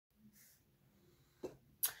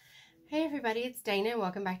Hey everybody, it's Dana and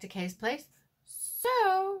welcome back to Kay's Place.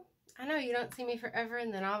 So, I know you don't see me forever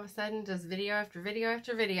and then all of a sudden just video after video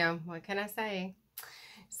after video. What can I say?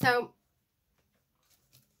 So,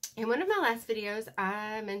 in one of my last videos,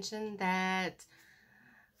 I mentioned that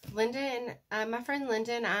Linda and my friend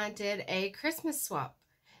Linda and I did a Christmas swap.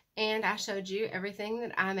 And I showed you everything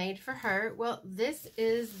that I made for her. Well, this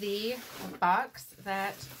is the box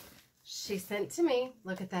that she sent to me.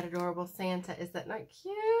 Look at that adorable Santa. Is that not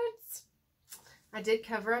cute? I did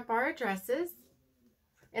cover up our addresses.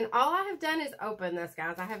 And all I have done is open this,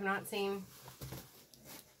 guys. I have not seen,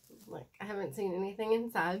 I haven't seen anything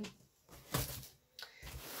inside.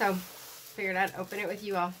 So, figured I'd open it with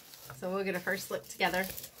you all. So, we'll get a first look together.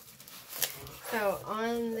 So,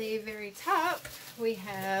 on the very top, we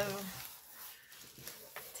have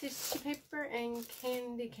tissue paper and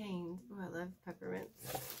candy canes. Oh, I love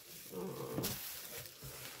peppermints.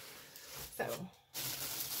 So,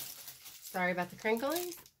 sorry about the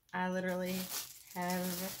crinkling. I literally have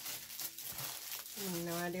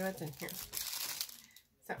no idea what's in here.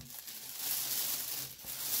 So,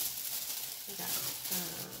 we got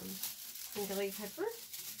some crinkly pepper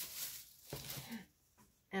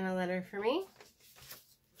and a letter for me.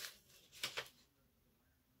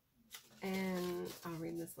 And I'll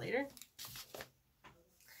read this later.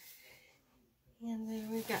 And then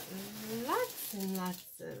we've got lots and lots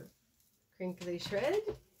of crinkly shred.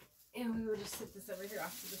 And we will just set this over here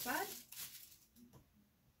off to the side.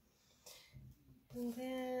 And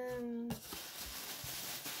then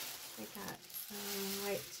we got some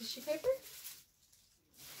white tissue paper.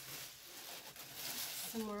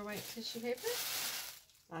 Some more white tissue paper.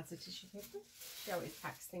 Lots of tissue paper. She always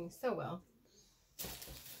packs things so well.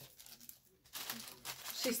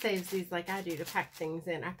 She saves these like I do to pack things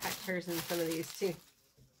in. I packed hers in some of these too.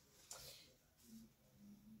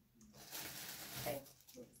 Okay,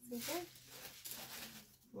 let's see here.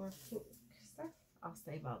 More pink stuff. I'll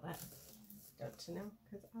save all that. Don't you know?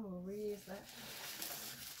 Because I will reuse that.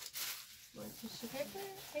 More tissue paper.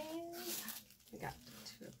 And we got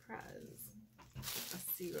to a prize.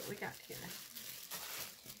 Let's see what we got here.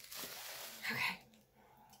 Okay.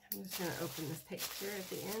 I'm just going to open this tape here at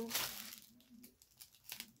the end.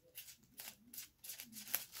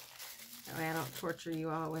 That way I don't torture you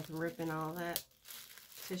all with ripping all that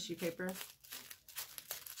tissue paper.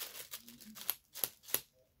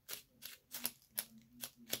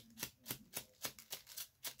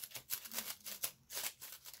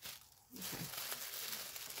 Okay.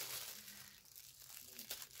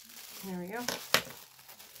 There we go.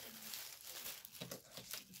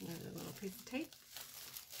 Another little piece of tape.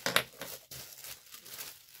 Got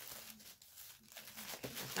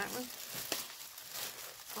that one.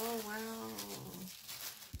 Oh, wow.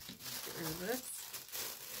 Get rid of this.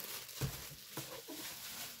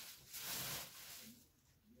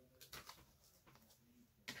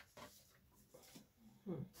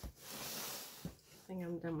 I think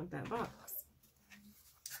I'm done with that box.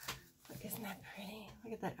 Look, isn't that pretty?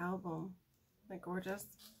 Look at that album. Isn't that gorgeous?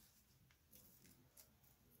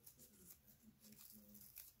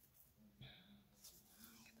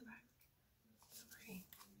 Look at the back. So pretty.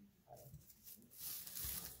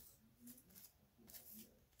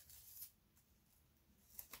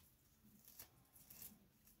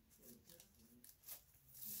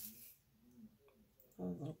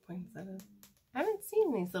 Those little poinsettias. I haven't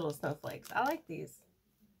seen these little snowflakes. I like these.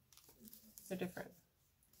 They're different.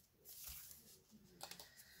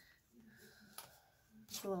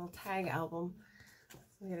 It's a little tag album. So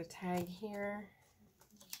we got a tag here.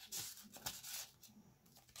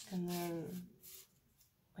 And then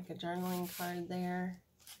like a journaling card there.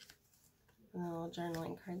 And a little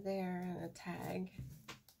journaling card there and a tag.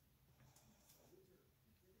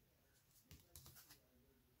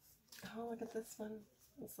 Oh, look at this one.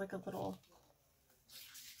 It's like a little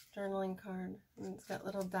journaling card. And it's got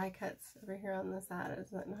little die cuts over here on the side.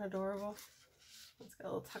 Isn't that not adorable? It's got a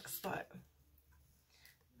little tuck spot.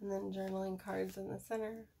 And then journaling cards in the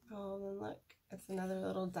center. Oh, and then look. It's another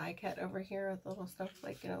little die cut over here with a little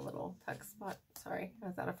snowflake and a little tuck spot. Sorry, I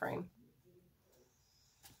was out of frame.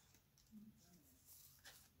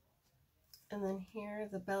 And then here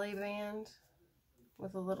is a belly band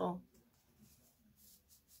with a little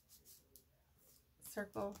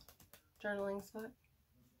circle journaling spot.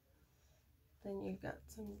 Then you've got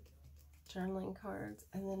some journaling cards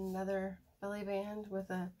and then another belly band with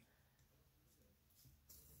a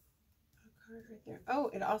card right there. Oh,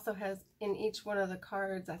 it also has in each one of the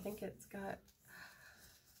cards, I think it's got,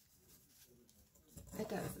 it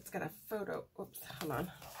does, it's got a photo. Oops, hold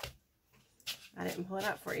on. I didn't pull it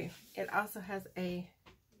out for you. It also has a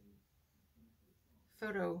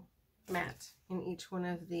photo mat in each one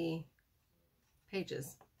of the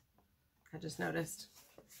pages. I just noticed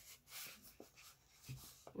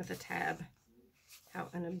with a tab. How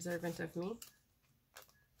unobservant of me.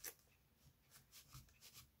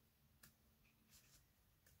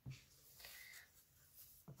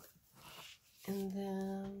 And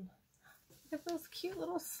then look at those cute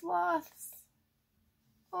little sloths.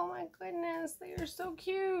 Oh my goodness, they are so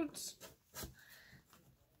cute.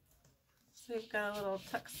 So you've got a little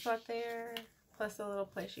tuck spot there, plus a little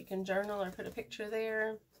place you can journal or put a picture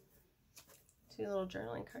there. 2 little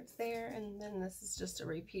journaling cards there, and then this is just a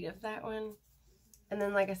repeat of that one. And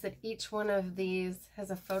then, like I said, each one of these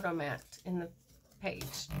has a photo mat in the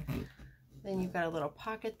page. Then you've got a little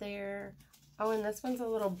pocket there. Oh, and this one's a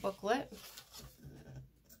little booklet.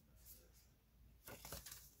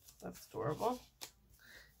 That's adorable.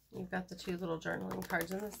 You've got the 2 little journaling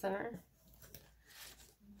cards in the center.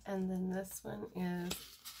 And then this one is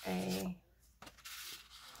a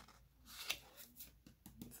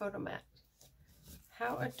photo mat.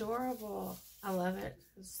 How adorable. I love it.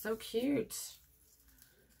 It's so cute.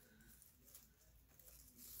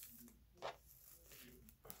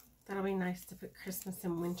 That'll be nice to put Christmas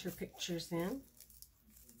and winter pictures in.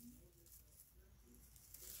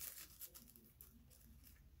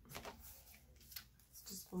 It's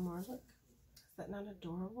just one more look. Is that not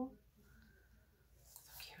adorable?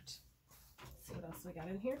 So cute. Let's see what else we got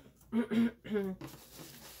in here.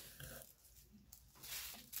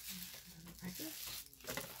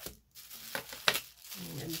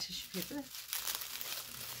 And then tissue paper.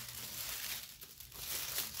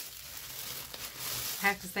 I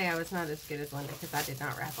have to say I was not as good as Linda because I did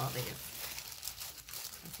not wrap all these.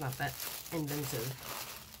 It's not that inventive.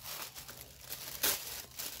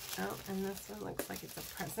 Oh, and this one looks like it's a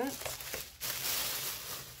present.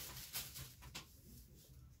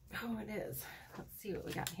 Oh, it is. Let's see what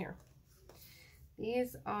we got here.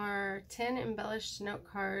 These are 10 embellished note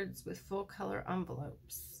cards with full color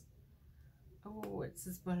envelopes. Oh, it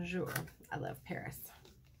says bonjour. I love Paris.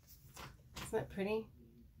 Isn't that pretty?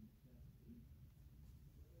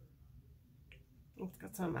 It's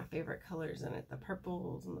got some of my favorite colors in it. The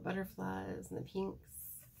purples and the butterflies and the pinks.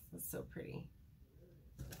 It's so pretty.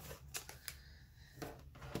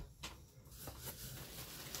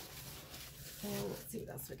 And let's see what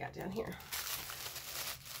else we got down here.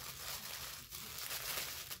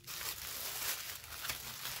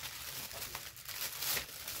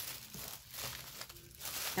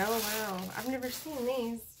 Oh wow, I've never seen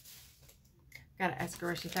these. Gotta ask her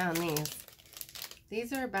where she found these.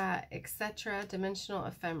 These are by Etc. Dimensional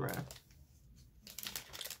Ephemera.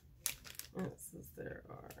 It says there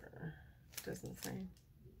are, doesn't say.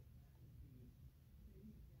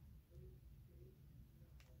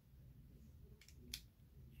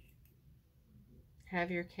 Have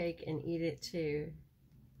your cake and eat it too.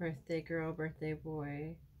 Birthday girl, birthday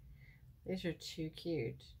boy. These are too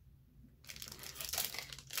cute.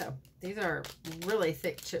 So these are really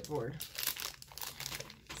thick chipboard.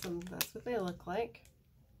 So that's what they look like.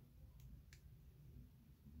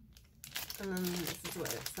 And then this is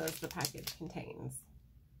what it says the package contains.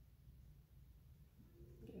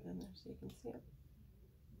 Get it in there so you can see it.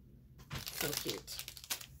 So cute.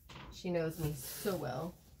 She knows me so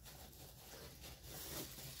well.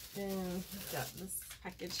 And we've got this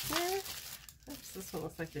package here. Oops, this one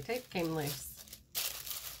looks like the tape came loose.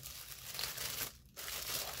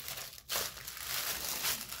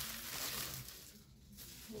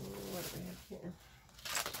 What do we have here?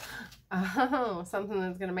 Oh, something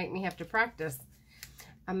that's going to make me have to practice.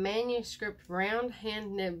 A manuscript round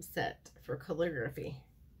hand nib set for calligraphy.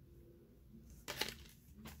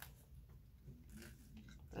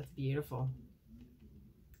 That's beautiful.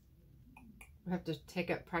 I have to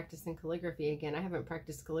take up practicing calligraphy again. I haven't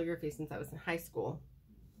practiced calligraphy since I was in high school.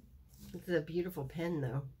 This is a beautiful pen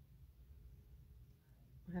though.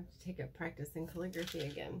 I have to take up practicing calligraphy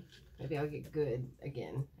again. Maybe I'll get good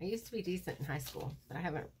again. I used to be decent in high school, but I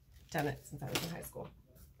haven't done it since I was in high school.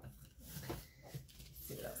 Let's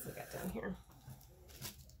see what else we got down here.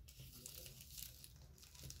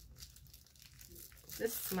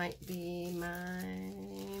 This might be my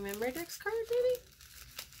memory decks card, maybe?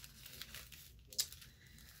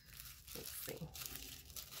 Let's see.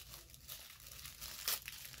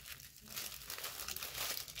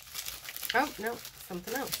 Oh, no,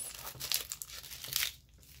 something else.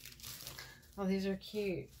 Oh, these are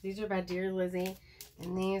cute. These are by Dear Lizzie,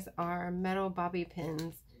 and these are metal bobby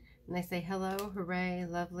pins. And they say hello, hooray,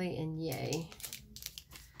 lovely, and yay.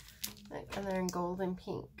 And they're in gold and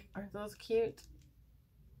pink. Aren't those cute?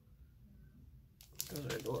 Those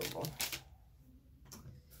are adorable.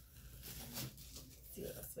 Let's see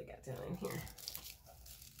what else we got back down in here.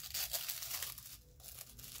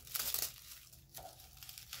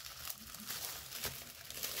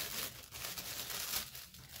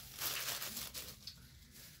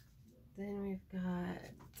 Then we've got,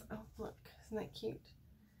 oh look, isn't that cute?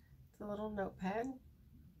 It's a little notepad.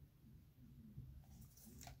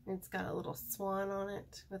 It's got a little swan on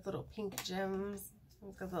it with little pink gems.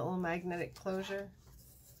 It's got the little magnetic closure.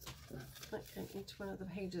 Look, and each one of the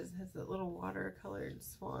pages has a little watercolored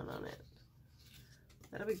swan on it.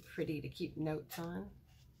 That'll be pretty to keep notes on.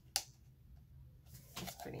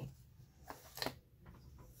 It's pretty.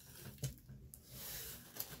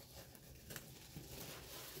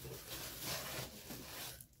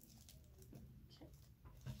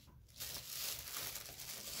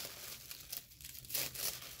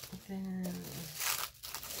 Then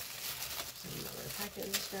another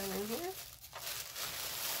package down in here.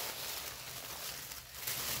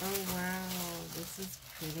 Oh wow, this is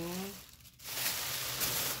pretty.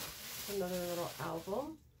 Another little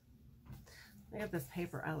album. Look at this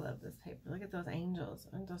paper. I love this paper. Look at those angels.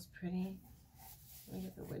 Aren't those pretty? Look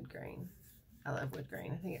at the wood grain. I love wood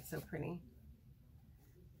grain. I think it's so pretty.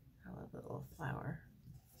 I love the little flower.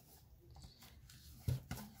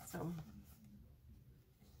 So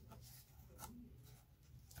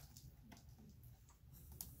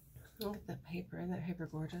look at that paper. Isn't that paper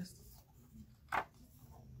gorgeous?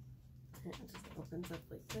 And it just opens up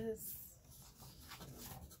like this.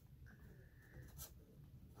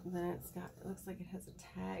 And then it's got, it looks like it has a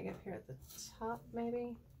tag up here at the top,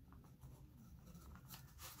 maybe.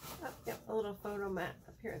 Oh, yep, a little photo mat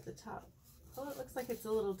up here at the top. Oh, it looks like it's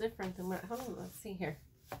a little different than what, hold on, let's see here.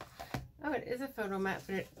 Oh, it is a photo mat,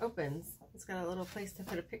 but it opens. It's got a little place to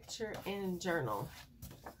put a picture and journal.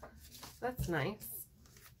 That's nice.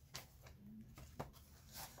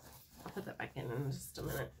 I'll put that back in just a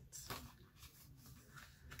minute.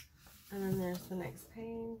 And then there's the next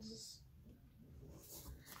page.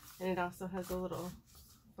 And it also has a little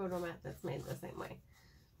photo mat that's made the same way.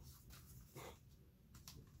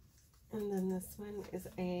 And then this one is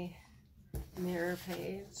a mirror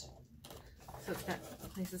page. So it's got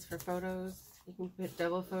places for photos. You can put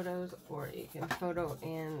double photos, or you can photo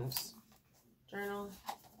and journal.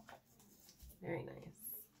 Very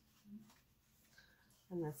nice.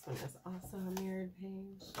 And this one is also a mirrored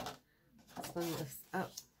page. This one lifts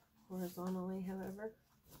up horizontally, however,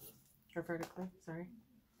 or vertically, sorry.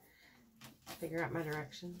 Figure out my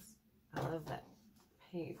directions. I love that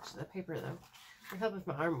page, the paper though. It would help if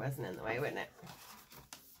my arm wasn't in the way, wouldn't it?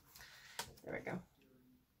 There we go.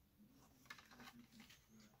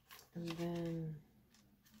 And then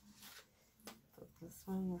this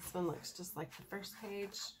one looks just like the first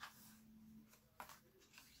page.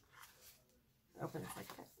 Opens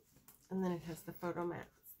like that. And then it has the photo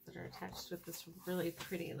mats that are attached with this really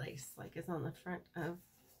pretty lace, like it's on the front of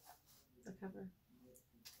the cover.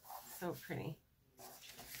 So pretty.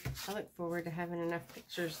 I look forward to having enough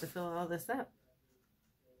pictures to fill all this up.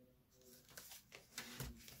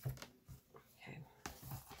 Okay.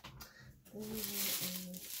 Then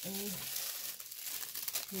there is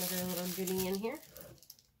another little goodie in here.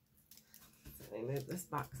 So let me move this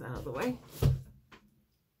box out of the way.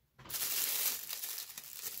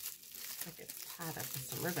 Like it's tied up with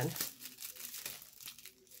some ribbon.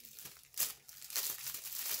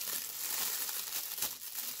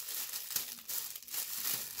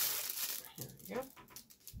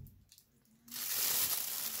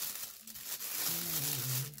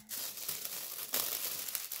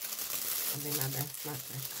 I'll do my best not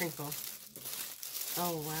to crinkle.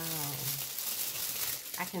 Oh wow.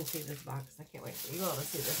 I can see this box. I can't wait for you all to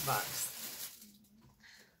see this box.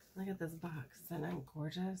 Look at this box. Isn't that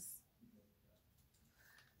gorgeous?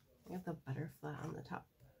 Look at the butterfly on the top.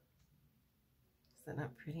 Is that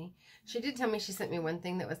not pretty? She did tell me she sent me one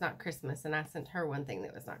thing that was not Christmas, and I sent her one thing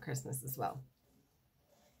that was not Christmas as well.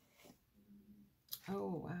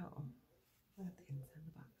 Oh wow. Look at the inside of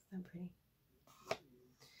the box. Isn't that pretty?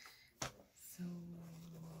 So,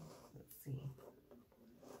 let's see.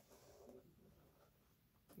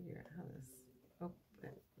 Figure out how this opens.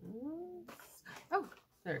 Oh,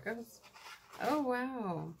 there it goes. Oh,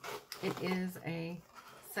 wow. It is a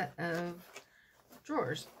set of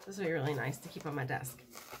drawers. This will be really nice to keep on my desk.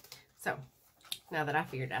 So, now that I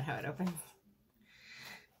figured out how it opens,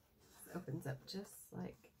 it opens up just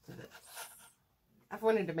like this. I've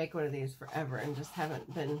wanted to make one of these forever and just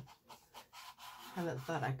haven't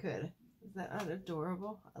thought I could. Is that not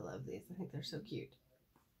adorable? I love these. I think they're so cute.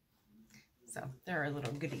 So there are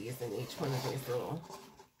little goodies in each one of these little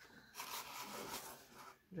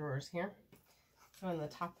drawers here. So in the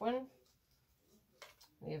top one,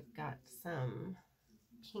 we've got some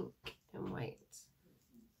pink and white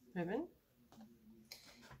ribbon.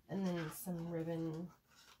 And then some ribbon,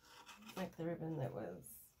 like the ribbon that was,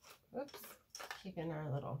 whoops, keeping our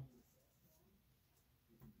little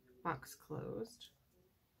box closed,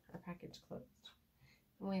 our package closed.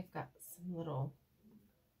 And we've got some little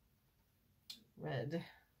red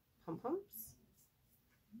pom-poms.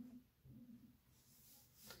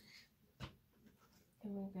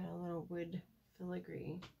 And we've got a little wood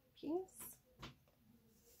filigree piece.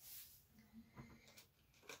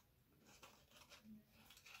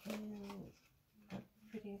 And a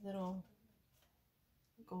pretty little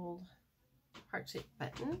gold heart-shaped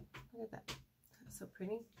button. Look at that. That's so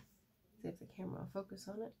pretty. See if the camera will focus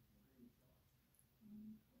on it.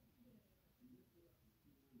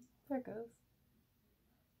 There it goes.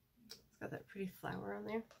 It's got that pretty flower on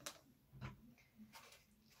there.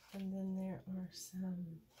 And then there are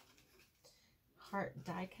some heart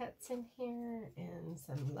die cuts in here, and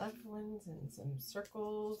some loved ones, and some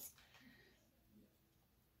circles,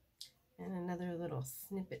 and another little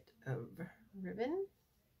snippet of ribbon,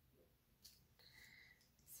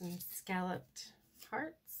 some scalloped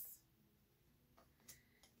hearts,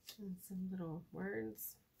 and some little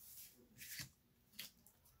words,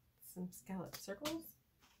 some scalloped circles,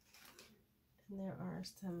 and there are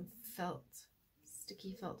some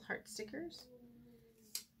sticky felt heart stickers,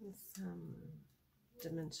 and some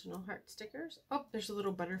dimensional heart stickers. Oh, there's a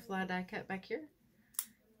little butterfly die cut back here.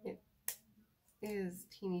 It is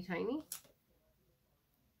teeny tiny.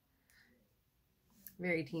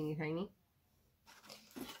 Very teeny tiny.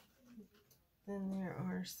 Then there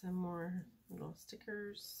are some more little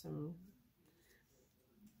stickers, some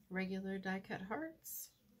regular die cut hearts,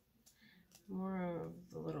 more of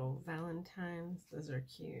the little Valentines. Those are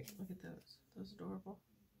cute. Look at those. Those are adorable.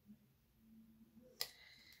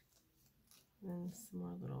 And some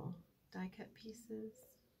more little die cut pieces.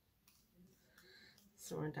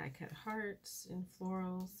 Some more die cut hearts and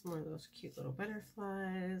florals. Some more of those cute little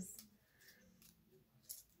butterflies.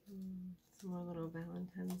 Some more little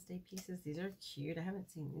Valentine's Day pieces. These are cute. I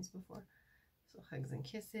haven't seen these before. So hugs and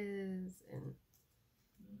kisses, and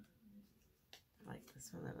I like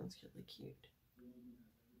this one. That one's really cute.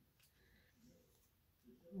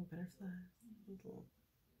 And butterflies, little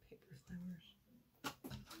paper flowers.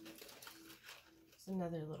 There's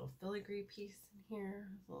another little filigree piece in here,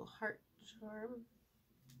 a little heart charm.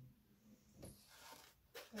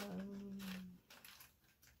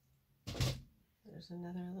 There's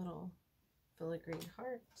another little filigree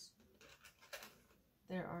heart.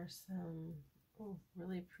 There are some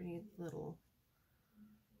really pretty little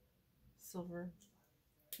silver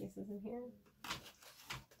pieces in here.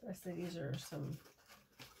 The rest of these are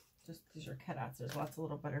these are cutouts. There's lots of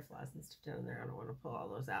little butterflies and stuff down there. I don't want to pull all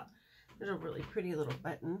those out. There's a really pretty little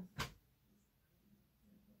button.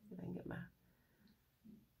 If I can get my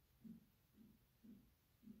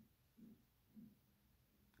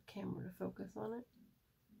camera to focus on it.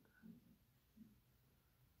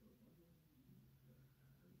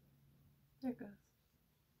 There it goes.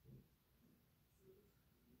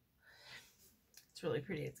 It's really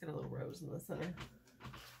pretty. It's got a little rose in the center.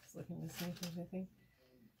 Just looking to see if there's anything.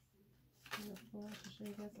 I'll show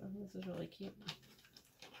you guys. Oh, this is really cute.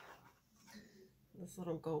 This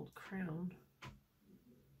little gold crown.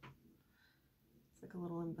 It's like a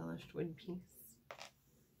little embellished wood piece.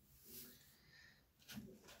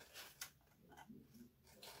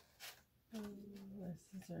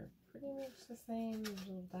 These are pretty much the same. There's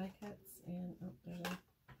little die cuts, and oh, there's a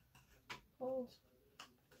hold.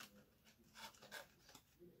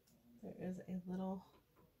 There is a little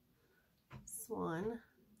swan.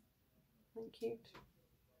 Isn't cute?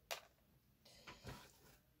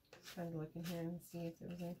 Trying to look in here and see if there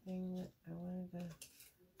was anything that I wanted to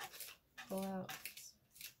pull out.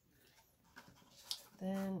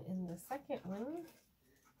 Then in the second one,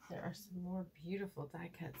 there are some more beautiful die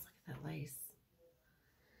cuts. Look at that lace.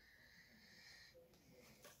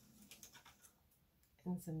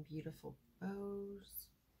 And some beautiful bows.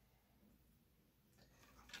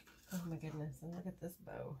 Oh my goodness, and look at this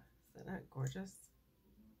bow. Is that not gorgeous?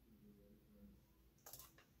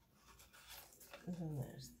 And then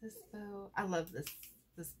there's this bow. I love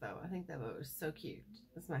this bow. I think that bow is so cute.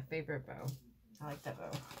 This is my favorite bow. I like that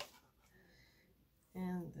bow.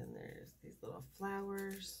 And then there's these little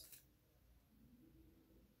flowers.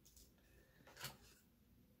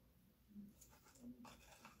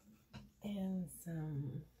 And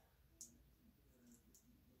some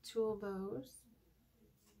tulle bows.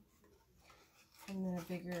 And then a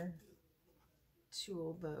bigger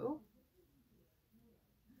tulle bow.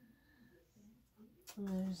 And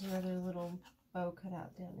there's another little bow cut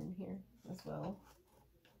out down in here as well.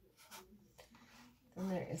 And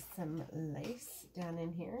there is some lace down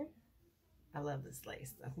in here. I love this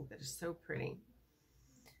lace. I think that is so pretty.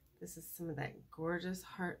 This is some of that gorgeous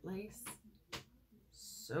heart lace.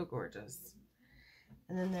 So gorgeous.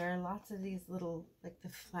 And then there are lots of these little, like the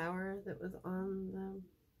flower that was on the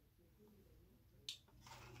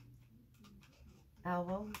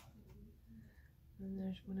album. And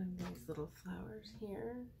there's one of these little flowers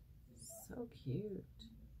here. So cute.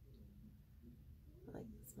 I like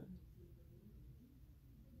this one.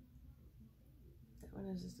 That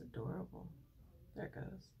one is just adorable. There it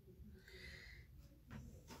goes.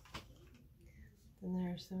 Then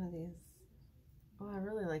there are some of these. Oh, I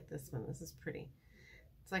really like this one. This is pretty.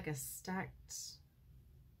 It's like a stacked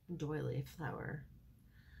doily flower.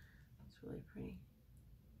 It's really pretty.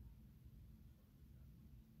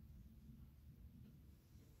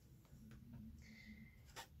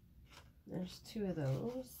 There's two of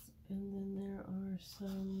those. And then there are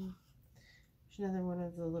some, there's another one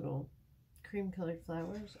of the little cream colored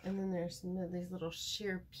flowers. And then there's some of these little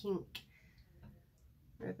sheer pink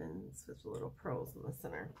ribbons with little pearls in the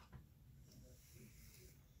center.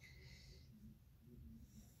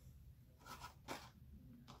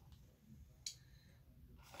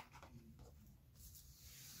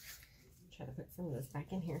 Try to put some of this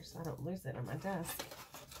back in here so I don't lose it on my desk.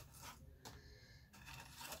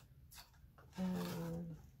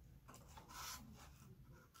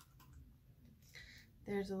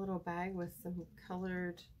 There's a little bag with some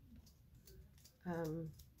colored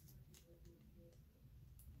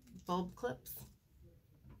bulb clips.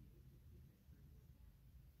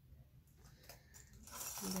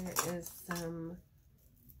 There is some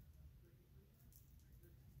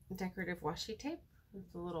decorative washi tape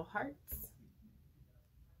with the little hearts.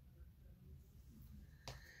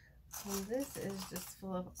 And this is just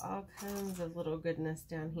full of all kinds of little goodness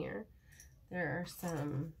down here. There are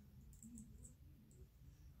some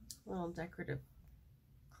little decorative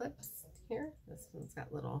clips here. This one's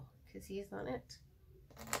got little kissies on it.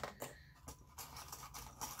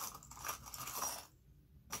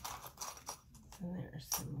 And there's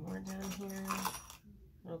some more down here.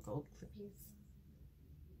 Little gold clippies.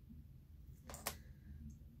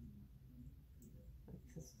 Like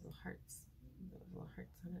these little hearts. Little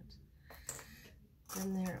hearts on it.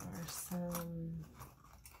 Then there are some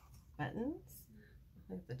buttons.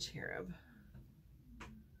 Like the cherub.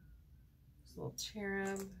 This little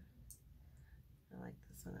cherub. I like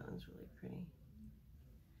this one. That one's really pretty.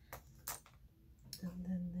 And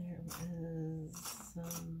then there is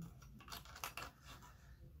some.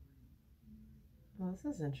 Well, this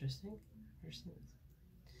is interesting.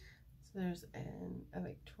 So there's a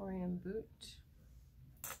Victorian boot.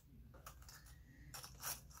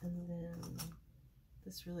 And then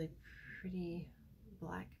this really pretty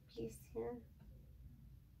black piece here.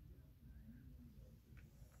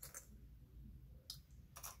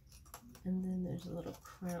 And then there's a little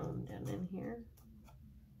crown down in here.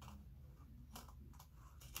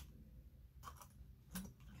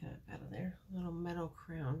 Cut it out of there. A little metal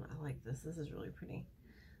crown. I like this. This is really pretty.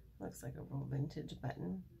 Looks like a real vintage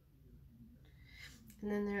button.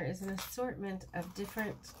 And then there is an assortment of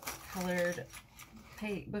different colored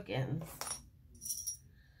bookends.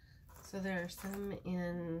 So there are some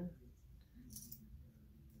in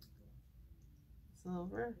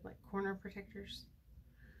silver, like corner protectors.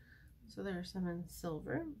 So there are some in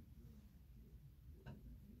silver.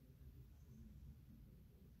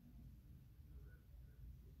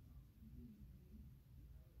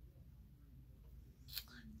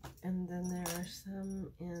 And then there are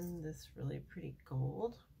some in this really pretty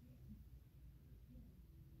gold.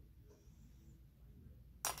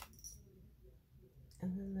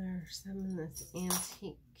 And then there are some in this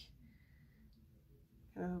antique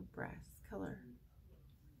kind of brass color.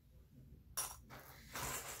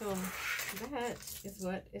 So that is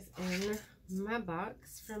what is in my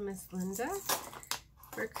box from Miss Linda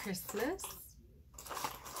for Christmas.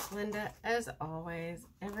 Linda, as always,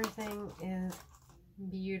 everything is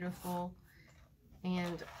beautiful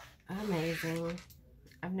and amazing.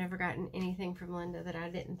 I've never gotten anything from Linda that I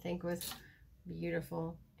didn't think was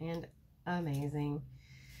beautiful and amazing.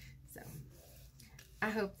 So I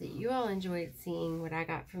hope that you all enjoyed seeing what I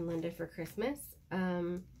got from Linda for Christmas. I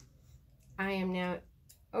am now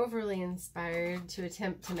overly inspired to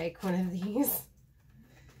attempt to make one of these.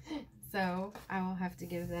 So I will have to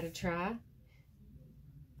give that a try.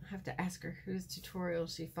 I have to ask her whose tutorial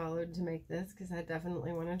she followed to make this, because I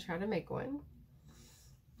definitely want to try to make one.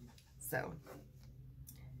 So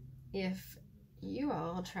if you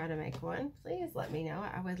all try to make one, please let me know.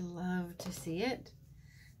 I would love to see it.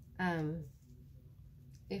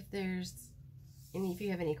 If there's And if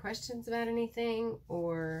you have any questions about anything,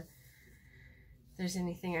 or if there's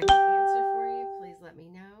anything I can answer for you, please let me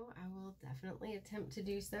know. I will definitely attempt to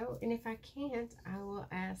do so. And if I can't, I will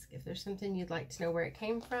ask if there's something you'd like to know where it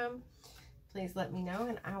came from. Please let me know,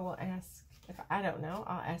 and I will ask. If I don't know,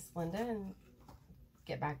 I'll ask Linda and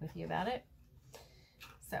get back with you about it.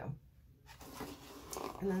 So,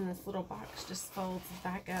 and then this little box just folds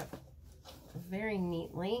back up very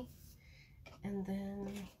neatly, and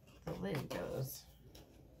then the lid goes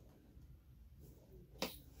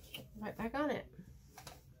right back on it.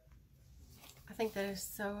 I think that is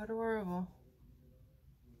so adorable.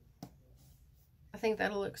 I think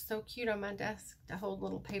that'll look so cute on my desk to hold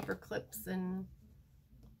little paper clips and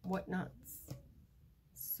whatnots.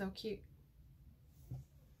 So cute.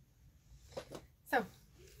 So,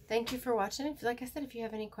 thank you for watching. Like I said, if you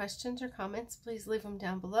have any questions or comments, please leave them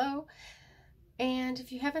down below. And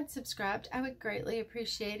if you haven't subscribed, I would greatly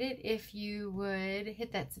appreciate it if you would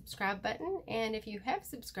hit that subscribe button. And if you have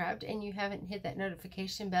subscribed and you haven't hit that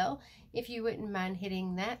notification bell, if you wouldn't mind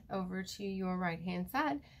hitting that over to your right-hand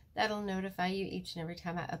side, that'll notify you each and every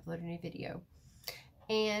time I upload a new video.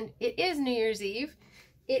 And it is New Year's Eve.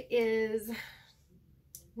 It is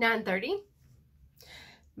 9:30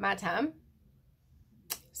 my time.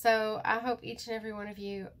 So I hope each and every one of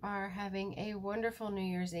you are having a wonderful New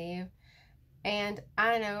Year's Eve. And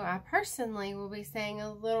I know I personally will be saying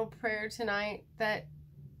a little prayer tonight that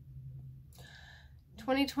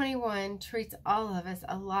 2021 treats all of us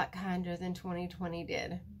a lot kinder than 2020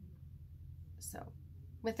 did. So,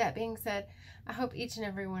 with that being said, I hope each and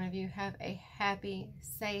every one of you have a happy,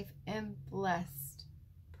 safe, and blessed,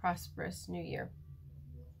 prosperous New Year.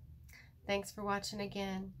 Thanks for watching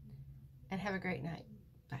again, and have a great night.